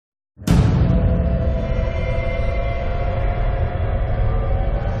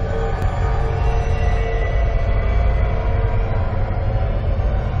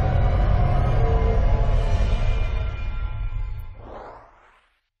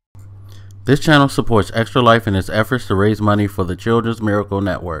This channel supports Extra Life in its efforts to raise money for the Children's Miracle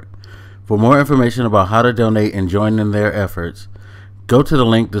Network. For more information about how to donate and join in their efforts, go to the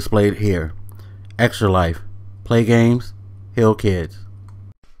link displayed here. Extra Life. Play games, heal kids.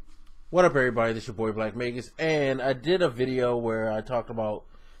 What up, everybody? This is your boy Black Magus, and I did a video where I talked about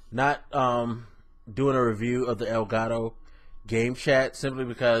not doing a review of the Elgato game chat simply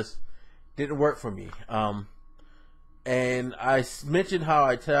because it didn't work for me. And I mentioned how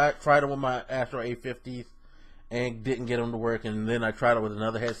I tried it with my Astro A50s and didn't get them to work, and then I tried it with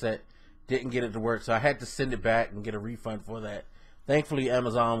another headset, didn't get it to work, so I had to send it back and get a refund for that. Thankfully,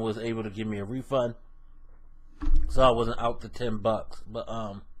 Amazon was able to give me a refund, so I wasn't out to $10. But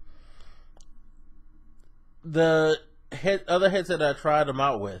the other headset that I tried them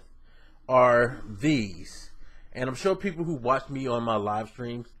out with are these, and I'm sure people who watch me on my live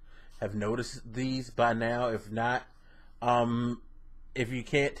streams have noticed these by now. If not, if you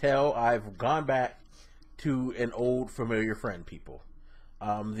can't tell, I've gone back to an old familiar friend, people.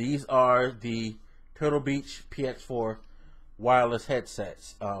 These are the Turtle Beach PX4 wireless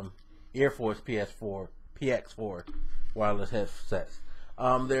headsets, Air Force PX4 wireless headsets.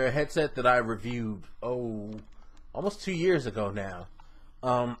 They're a headset that I reviewed, almost 2 years ago now,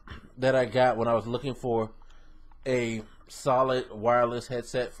 that I got when I was looking for a solid wireless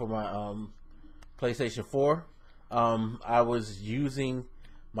headset for my PlayStation 4. I was using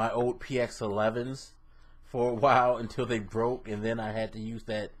my old PX11s for a while until they broke, and then I had to use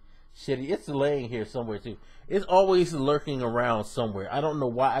that shitty. It's laying here somewhere too. It's always lurking around somewhere. I don't know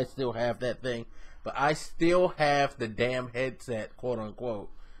why I still have that thing, but I still have the damn headset, quote unquote,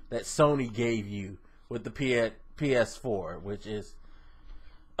 that Sony gave you with the PS4, which is,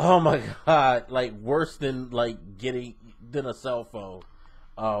 oh my god, like worse than than a cell phone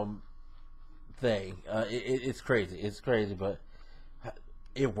thing. It's crazy. It's crazy, but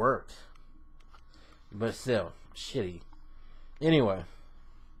it worked. But still, shitty. Anyway,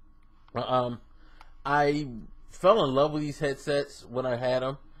 I fell in love with these headsets when I had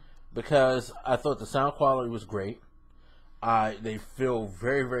them because I thought the sound quality was great. They feel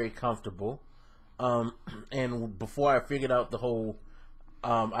very, very comfortable. And before I figured out the whole,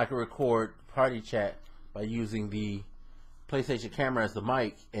 I could record party chat by using the PlayStation camera as the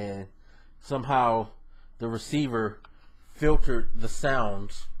mic, and somehow the receiver filtered the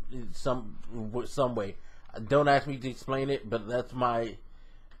sounds some way. Don't ask me to explain it, but that's my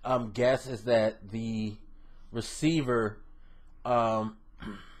guess, is that the receiver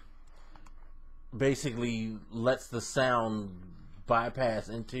basically lets the sound bypass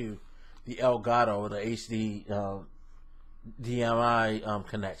into the Elgato, the HDMI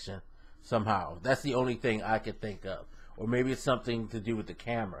connection somehow. That's the only thing I could think of. Or maybe it's something to do with the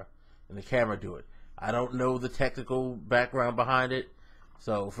camera, and the camera do it. I don't know the technical background behind it,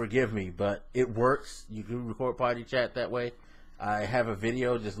 so forgive me, but it works. You can record party chat that way. I have a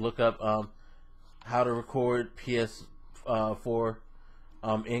video. Just look up how to record PS4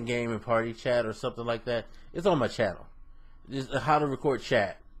 in-game and party chat or something like that. It's on my channel. Just how to record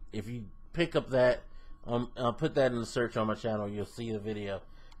chat. If you pick up that, I'll put that in the search on my channel. You'll see the video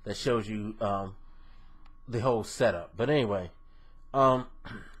that shows you the whole setup. But anyway,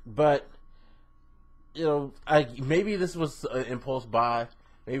 but you know, maybe this was an impulse buy.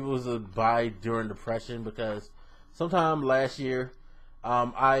 Maybe it was a buy during depression, because sometime last year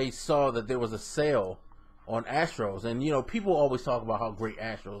I saw that there was a sale on Astros, and you know, people always talk about how great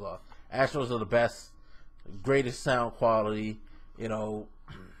Astros are. Astros are the best, greatest sound quality, you know,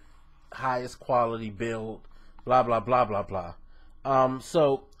 highest quality build, blah blah blah blah blah.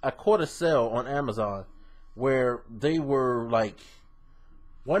 So I caught a sale on Amazon where they were like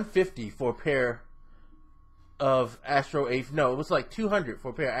 $150 for a pair of Astro A. No, it was like $200 for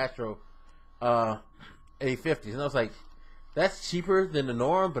a pair of Astro A50s, and I was like, that's cheaper than the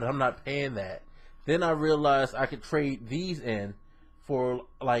norm, but I'm not paying that. Then I realized I could trade these in for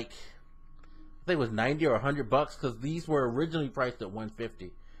like, I think it was $90 or $100, because these were originally priced at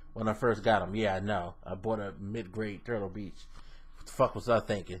 $150 when I first got them. Yeah, I know. I bought a mid-grade Turtle Beach. What the fuck was I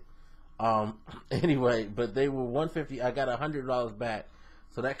thinking? Anyway, but they were $150. I got $100 back.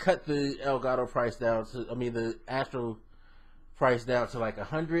 So that cut the Elgato price down to, the Astro price down to like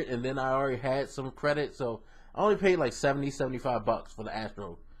 $100, and then I already had some credit, so I only paid like $75 for the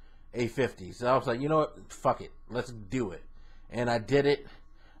Astro A50. So I was like, you know what, fuck it, let's do it. And I did it.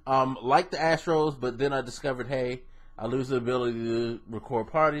 Like the Astros, but then I discovered, hey, I lose the ability to record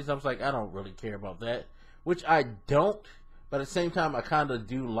parties. I was like, I don't really care about that, which I don't, but at the same time, I kind of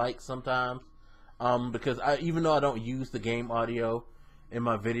do like sometimes, because even though I don't use the game audio in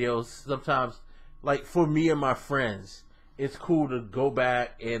my videos, sometimes, like for me and my friends, it's cool to go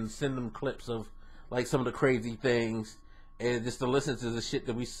back and send them clips of like some of the crazy things and just to listen to the shit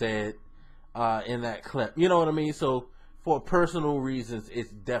that we said in that clip. You know what I mean? So for personal reasons, it's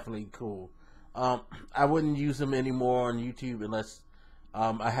definitely cool. I wouldn't use them anymore on YouTube unless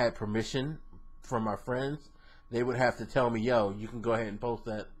I had permission from my friends. They would have to tell me, yo, you can go ahead and post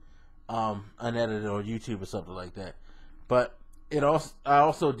that unedited on YouTube or something like that. But I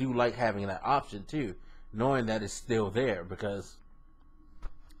also do like having that option too, knowing that it's still there because,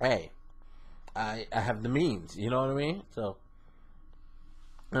 hey, I have the means. You know what I mean? So,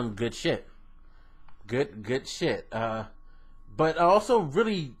 good shit. Good shit. But I also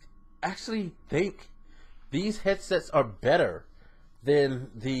really actually think these headsets are better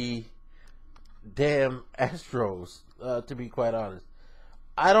than the damn Astros, to be quite honest.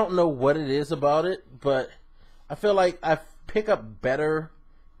 I don't know what it is about it, but I feel like I pick up better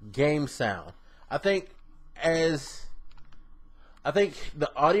game sound. I think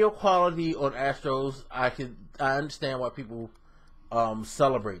the audio quality on Astros, I understand why people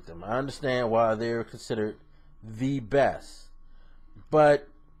celebrate them. I understand why they're considered the best. But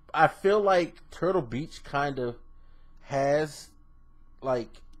I feel like Turtle Beach kind of has, like,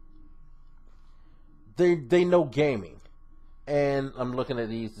 they know gaming. And I'm looking at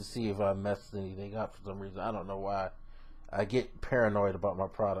these to see if I messed anything up for some reason. I don't know why. I get paranoid about my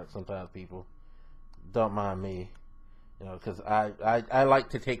product sometimes, people. Don't mind me. You know, because I like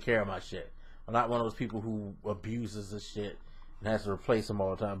to take care of my shit. I'm not one of those people who abuses this shit and has to replace them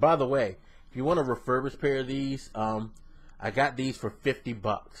all the time. By the way, if you want a refurbished pair of these, I got these for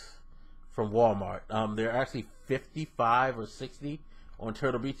 $50 from Walmart. They're actually 55 or 60 on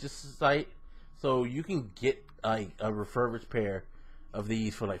Turtle Beach's site. So you can get a refurbished pair of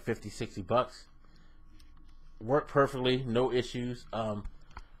these for like $50-$60. Work perfectly, no issues.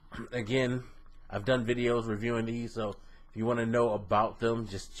 Again, I've done videos reviewing these, so if you want to know about them,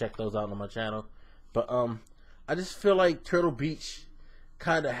 just check those out on my channel. But I just feel like Turtle Beach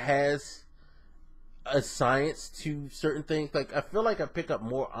kind of has a science to certain things. Like, I feel like I pick up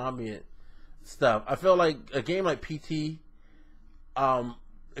more ambient stuff. I feel like a game like PT,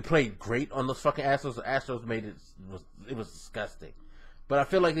 it played great on those fucking Astros. The Astros made it was disgusting. But I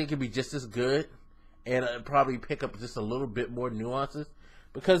feel like they could be just as good, and I'd probably pick up just a little bit more nuances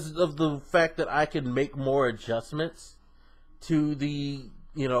because of the fact that I can make more adjustments to the,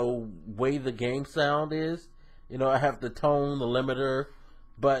 you know, way the game sound is. You know, I have the tone, the limiter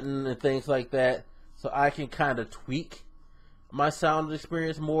button, and things like that, so I can kind of tweak my sound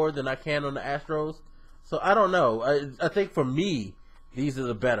experience more than I can on the Astros. So I don't know. I think for me, these are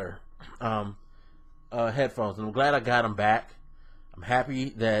the better headphones, and I'm glad I got them back. I'm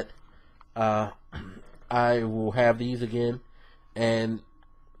happy that I will have these again, and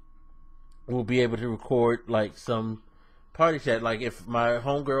we'll be able to record like some party chat. Like, if my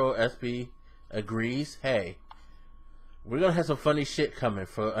homegirl SP agrees, hey, we're gonna have some funny shit coming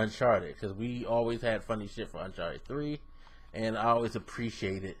for Uncharted, because we always had funny shit for Uncharted 3, and I always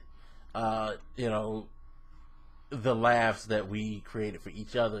appreciate it. You know, the laughs that we created for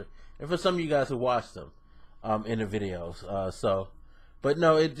each other, and for some of you guys who watched them in the videos. So, but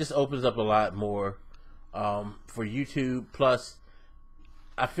no, it just opens up a lot more for YouTube. Plus,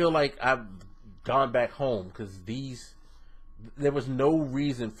 I feel like I've gone back home because there was no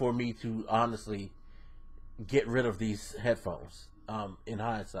reason for me to honestly get rid of these headphones. In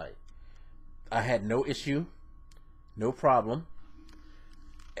hindsight, I had no issue, no problem.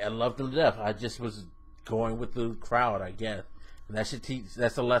 I loved them to death. I just was going with the crowd, I guess. And that should teach.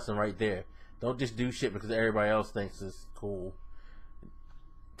 That's a lesson right there. Don't just do shit because everybody else thinks it's cool.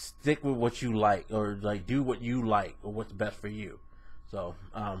 Stick with what you like, or like do what you like, or what's best for you. So,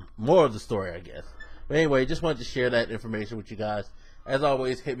 more of the story, I guess. But anyway, just wanted to share that information with you guys. As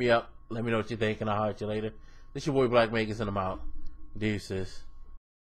always, hit me up. Let me know what you think, and I'll holler at you later. This your boy Blak Magus, and I'm out. Deuces.